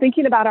yesterday,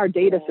 thinking about our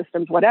data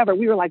systems, whatever.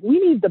 We were like, we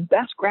need the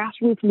best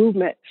grassroots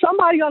movement.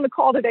 Somebody on the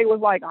call today was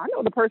like, I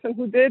know the person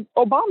who did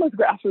Obama's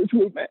grassroots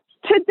movement.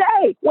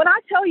 Today, when I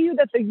tell you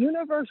that the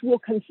universe will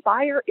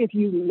conspire if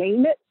you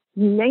name it,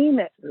 name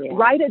it,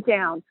 write it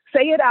down,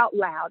 say it out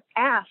loud,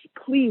 ask,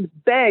 plead,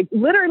 beg,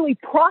 literally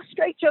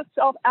prostrate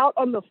yourself out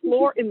on the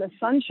floor in the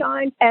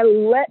sunshine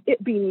and let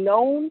it be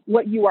known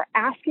what you are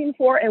asking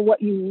for and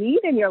what you need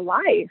in your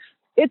life.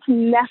 It's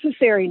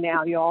necessary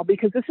now, y'all,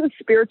 because this is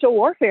spiritual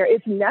warfare.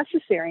 It's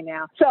necessary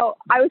now. So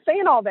I was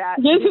saying all that.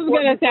 This is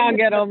going to sound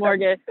ghetto,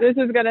 Morgan. This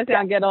is going to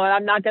sound ghetto, and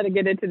I'm not going to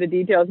get into the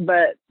details,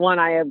 but one,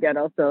 I am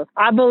ghetto. So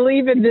I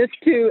believe in this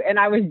too. And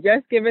I was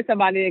just giving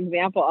somebody an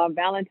example on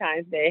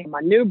Valentine's Day, my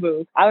new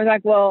boo. I was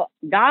like, well,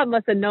 God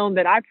must have known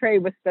that I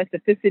prayed with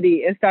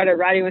specificity and started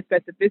writing with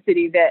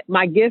specificity that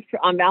my gift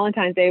on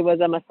Valentine's Day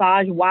was a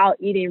massage while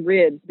eating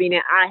ribs,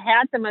 meaning I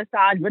had to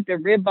massage with the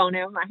rib bone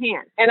in my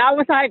hand. And I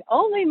was like,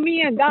 only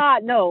me and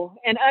God know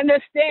and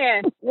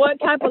understand what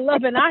type of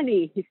loving I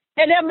need.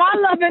 And then my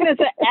loving is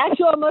an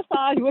actual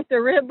massage with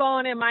the rib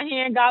bone in my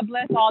hand. God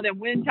bless all the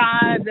wind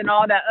chimes and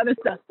all that other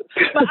stuff.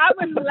 But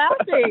I was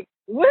laughing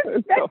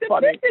with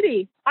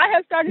specificity. I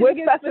have started to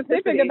get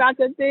specific about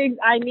the things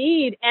I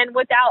need, and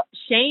without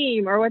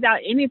shame or without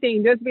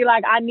anything, just be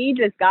like, I need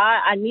this, God.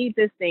 I need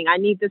this thing. I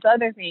need this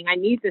other thing. I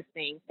need this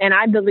thing. And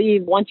I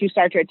believe once you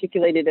start to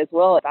articulate it as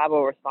well, God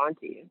will respond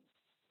to you.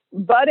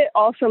 But it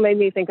also made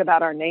me think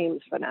about our names,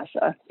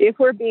 Vanessa. If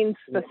we're being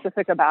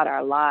specific about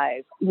our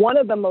lives, one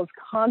of the most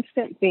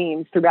constant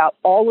themes throughout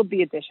all of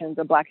the editions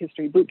of Black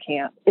History Boot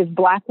Camp is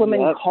Black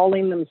women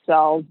calling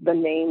themselves the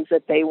names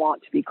that they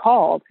want to be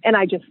called. And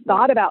I just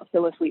thought about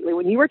Phillis Wheatley.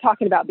 When you were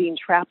talking about being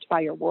trapped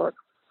by your work,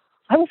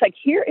 I was like,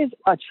 here is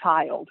a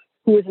child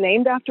who was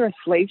named after a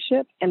slave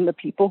ship and the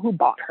people who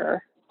bought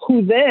her,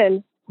 who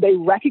then they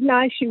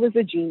recognized she was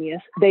a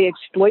genius. They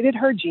exploited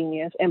her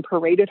genius and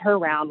paraded her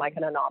around like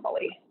an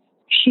anomaly.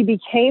 She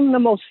became the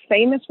most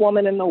famous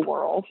woman in the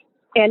world.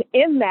 And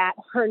in that,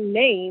 her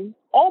name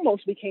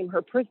almost became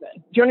her prison.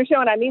 Do you understand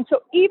what I mean?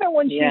 So even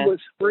when she was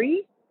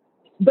free,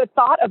 the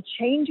thought of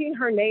changing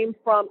her name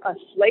from a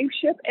slave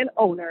ship and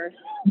owner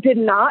did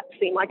not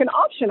seem like an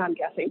option, I'm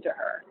guessing, to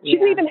her. She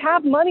didn't even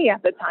have money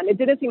at the time. It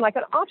didn't seem like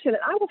an option.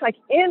 And I was like,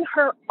 in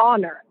her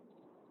honor,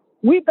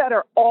 we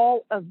better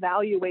all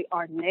evaluate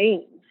our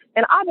names.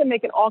 And I've been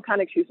making all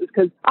kind of excuses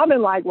because I've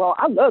been like, well,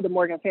 I love the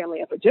Morgan family.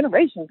 And for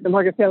generations, the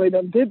Morgan family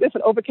done did this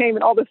and overcame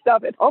and all this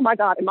stuff. And oh, my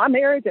God, and my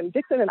marriage and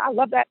Dixon, and I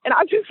love that. And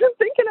I've just been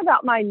thinking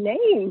about my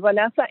name,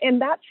 Vanessa,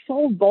 and that's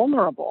so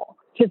vulnerable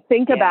to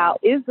think about,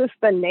 is this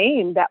the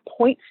name that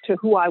points to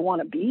who I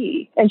want to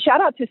be? And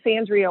shout out to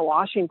Sandria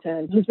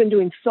Washington, who's been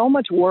doing so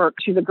much work.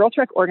 She's a Girl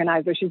Trek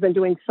organizer. She's been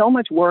doing so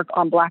much work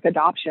on Black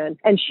adoption.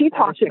 And she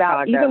talked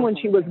about even when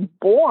she was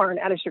born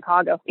out of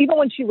Chicago, even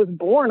when she was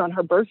born on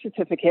her birth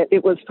certificate,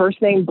 it was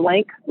first name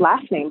blank,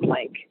 last name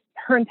blank.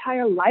 Her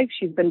entire life,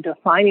 she's been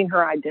defining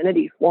her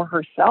identity for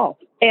herself.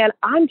 And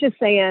I'm just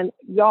saying,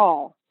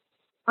 y'all,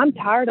 I'm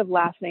tired of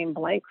last name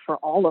blank for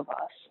all of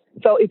us.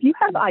 So if you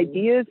have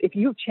ideas, if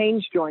you've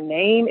changed your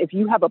name, if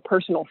you have a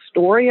personal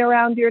story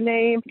around your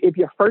name, if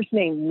your first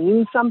name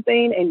means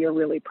something and you're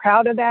really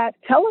proud of that,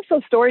 tell us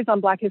those stories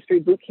on Black History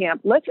Boot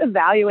Camp. Let's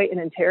evaluate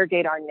and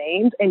interrogate our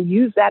names and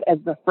use that as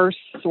the first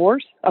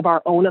source of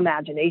our own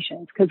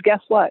imaginations. Because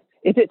guess what?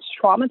 If it's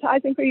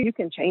traumatizing for you, you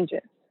can change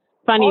it.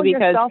 Funny Call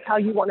because yourself how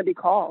you want to be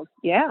called.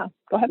 Yeah.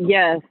 Go ahead.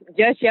 Yes.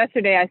 Just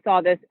yesterday I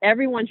saw this.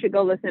 Everyone should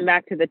go listen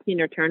back to the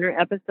Tina Turner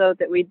episode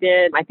that we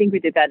did. I think we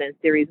did that in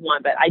series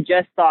 1, but I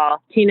just saw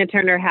Tina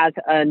Turner has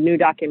a new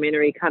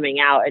documentary coming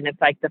out, and it's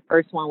like the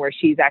first one where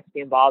she's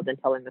actually involved in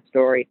telling the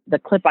story. The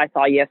clip I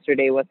saw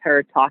yesterday was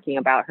her talking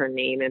about her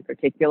name in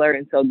particular.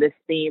 And so this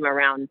theme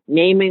around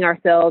naming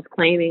ourselves,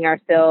 claiming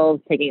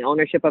ourselves, taking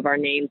ownership of our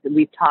names,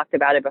 we've talked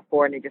about it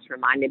before, and it just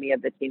reminded me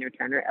of the Tina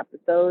Turner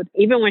episode.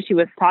 Even when she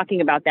was talking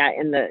about that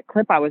in the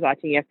clip I was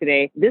watching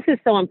yesterday, this is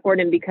so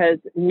important because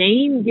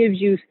name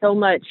gives you so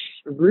much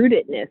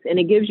rootedness and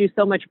it gives you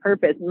so much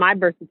purpose. My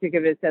birth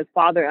certificate says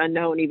Father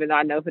Unknown, even though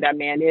I know who that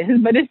man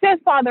is, but it says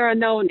Father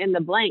Unknown in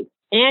the blank.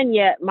 And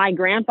yet my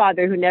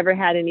grandfather, who never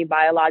had any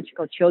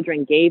biological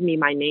children, gave me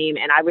my name.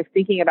 And I was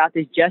thinking about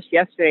this just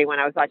yesterday when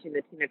I was watching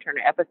the Tina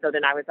Turner episode.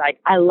 And I was like,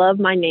 I love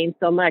my name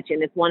so much.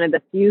 And it's one of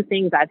the few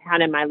things I've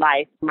had in my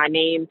life. My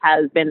name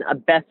has been a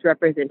best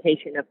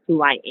representation of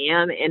who I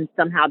am. And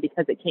somehow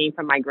because it came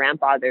from my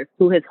grandfather,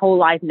 who his whole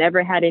life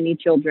never had any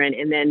children,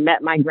 and then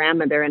met my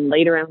grandmother and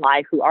later in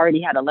life, who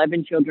already had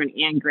 11 children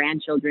and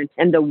grandchildren.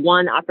 And the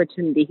one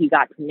opportunity he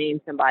got to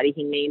name somebody,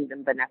 he named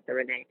them Vanessa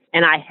Renee.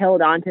 And I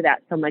held on to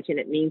that so much,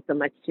 and it means so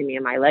much to me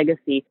and my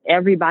legacy.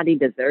 Everybody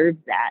deserves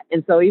that.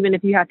 And so even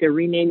if you have to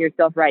rename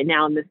yourself right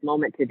now in this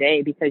moment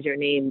today because your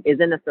name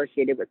isn't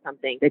associated with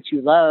something that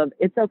you love,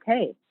 it's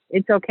okay.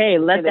 It's okay.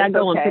 Let that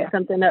go and pick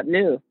something up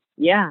new.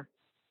 Yeah.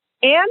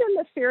 And in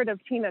the spirit of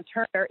Tina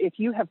Turner, if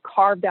you have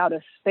carved out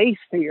a space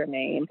for your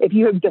name, if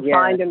you have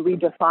defined and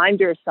redefined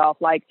yourself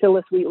like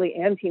Phillis Wheatley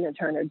and Tina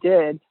Turner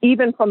did,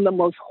 even from the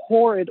most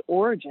horrid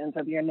origins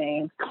of your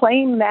name,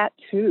 claim that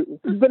too.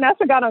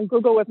 Vanessa got on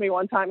Google with me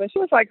one time and she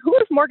was like, who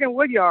is Morgan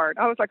Woodyard?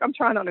 I was like, I'm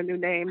trying on a new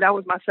name. That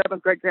was my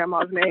 7th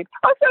great-grandma's name.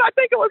 I said, I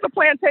think it was a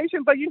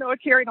plantation, but, you know,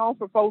 it carried on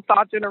for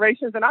 4-5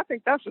 generations, and I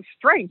think that's a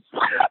strength. She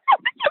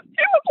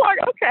was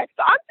like, okay.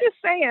 So I'm just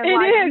saying. It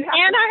is.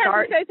 And I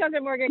have to say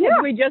something, Morgan, because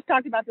we just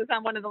talked about this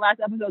on one of the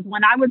last episodes.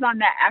 When I was on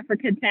that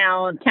Africa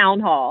town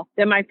hall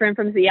that my friend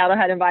from Seattle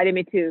had invited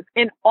me to,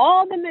 and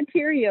all the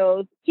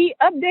materials, he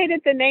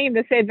updated the name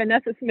to say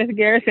Vanessa Smith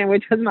Garrison,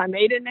 which was my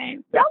maiden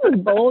name. That was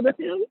bold of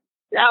him.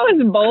 That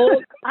was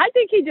bold. I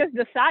think he just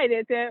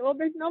decided that, well,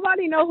 there's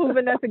nobody know who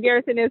Vanessa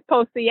Garrison is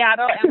post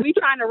Seattle, and we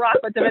trying to rock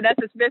with the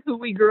Vanessa Smith who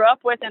we grew up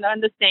with and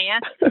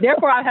understand.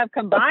 Therefore, I have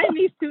combined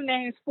these two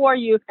names for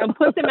you and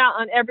put them out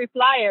on every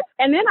flyer.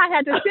 And then I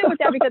had to sit with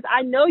that because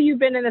I know you've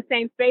been in the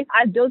same space.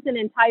 I built an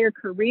entire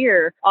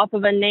career off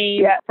of a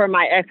name for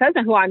my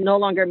ex-husband, who I'm no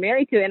longer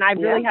married to. And I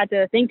really had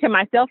to think to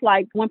myself,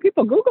 like, when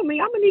people Google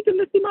me, I'm going to need them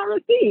to see my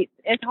receipts.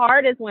 It's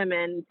hard as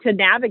women to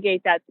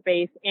navigate that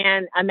space,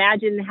 and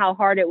imagine how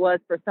hard it was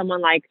for someone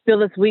like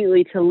Phillis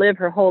Wheatley to live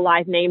her whole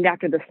life named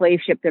after the slave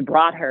ship that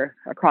brought her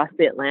across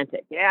the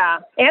Atlantic. Yeah.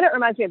 And it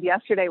reminds me of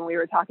yesterday when we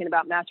were talking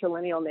about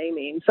matrilineal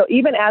naming. So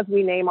even as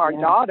we name our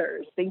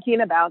daughters,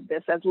 thinking about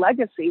this as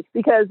legacy,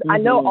 because I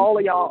know all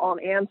of y'all on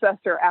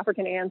Ancestor,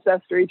 African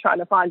Ancestry, trying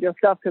to find your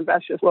stuff, because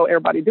that's just what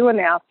everybody's doing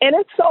now. And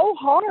it's so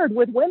hard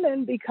with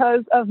women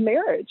because of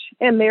marriage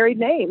and married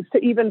names to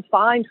even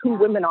find who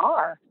women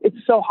are. It's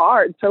so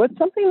hard. So it's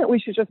something that we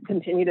should just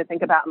continue to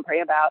think about and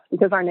pray about,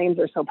 because our names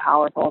are so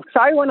powerful.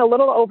 Sorry, went a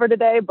little over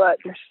today, but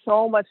there's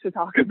so much to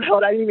talk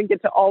about. I didn't even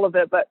get to all of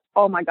it, but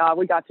oh my God,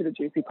 we got to the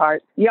juicy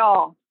part.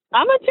 Y'all.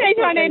 I'm going to change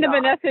my name to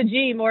Vanessa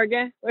G,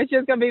 Morgan. It's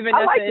just going to be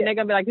Vanessa, and they're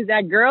going to be like, is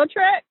that Girl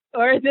Trek?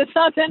 Or is it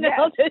something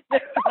else? It's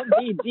just going to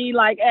be G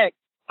like X.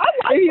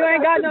 If you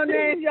ain't got no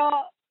names,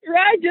 y'all,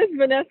 right? Just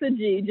Vanessa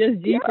G.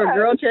 Just G for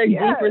Girl Trek, G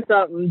for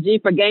something, G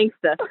for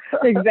gangster.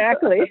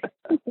 Exactly.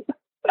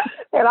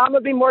 And I'm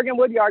going to be Morgan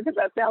Woodyard, because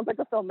that sounds like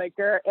a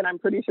filmmaker, and I'm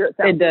pretty sure it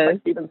sounds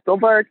like Steven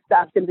Spielberg.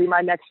 That's going to be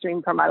my next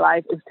dream for my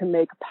life, is to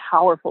make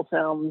powerful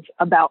films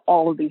about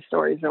all of these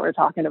stories that we're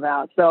talking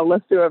about. So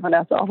let's do it,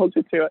 Vanessa. I'll hold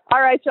you to it.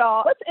 All right,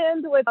 y'all. Let's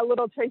end with a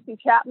little Tracy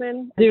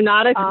Chapman. Do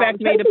not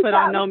expect me to put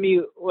on no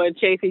mute when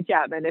Tracy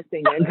Chapman is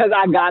singing, because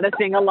I got to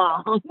sing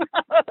along.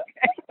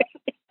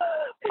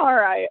 All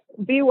right.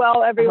 Be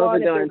well, I hope everyone. we're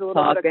If there's doing a little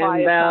bit of talking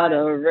quiet about time.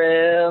 a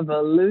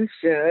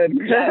revolution.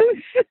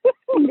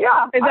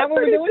 Yeah. Is that I'm what we're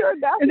pretty doing? sure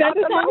that's Is that not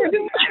the song we're melody.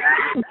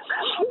 doing?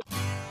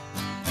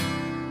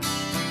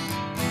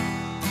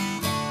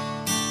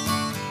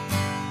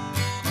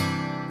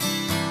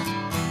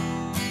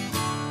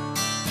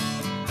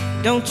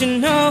 Don't you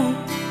know,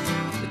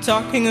 we're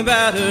talking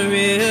about a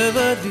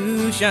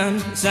revolution.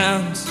 It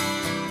sounds like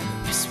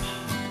a whisper.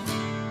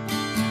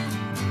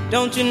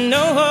 Don't you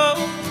know,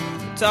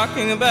 we're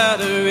talking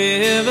about a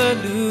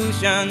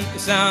revolution. It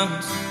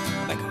sounds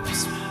like a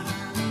whisper.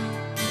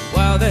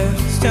 While they're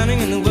standing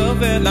in the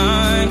welfare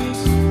lines,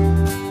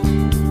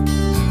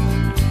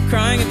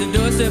 crying at the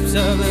doorsteps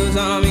of those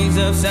armies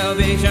of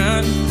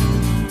salvation,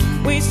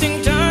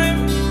 wasting time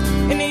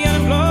in the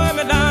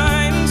unemployment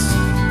lines,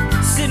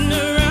 sitting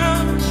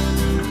around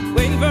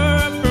waiting for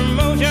a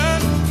promotion.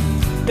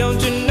 Don't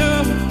you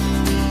know,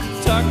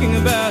 talking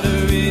about a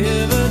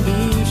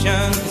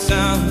revolution. It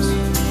sounds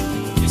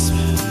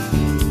whisper.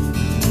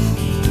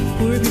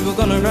 Poor people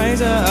gonna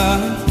rise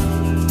up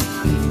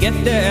and get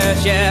their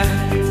share.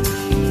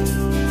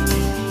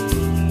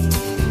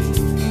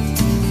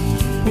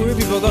 Poor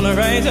people gonna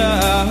rise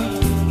up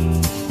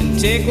and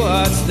take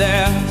what's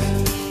theirs.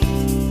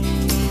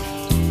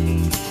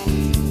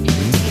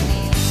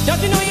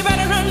 Don't you know you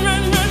better run,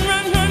 run, run,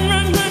 run, run,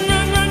 run, run,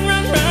 run, run,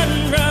 run,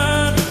 run,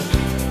 run.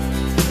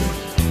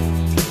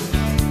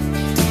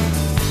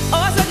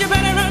 Oh, I said you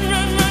better run,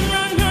 run, run,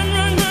 run, run,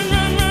 run, run,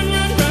 run, run,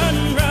 run,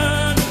 run,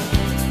 run.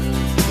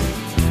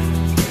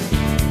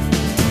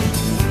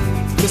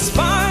 'Cause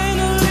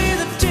finally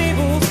the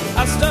tables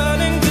are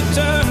starting to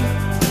turn.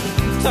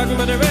 Talking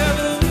about a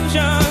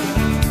revolution.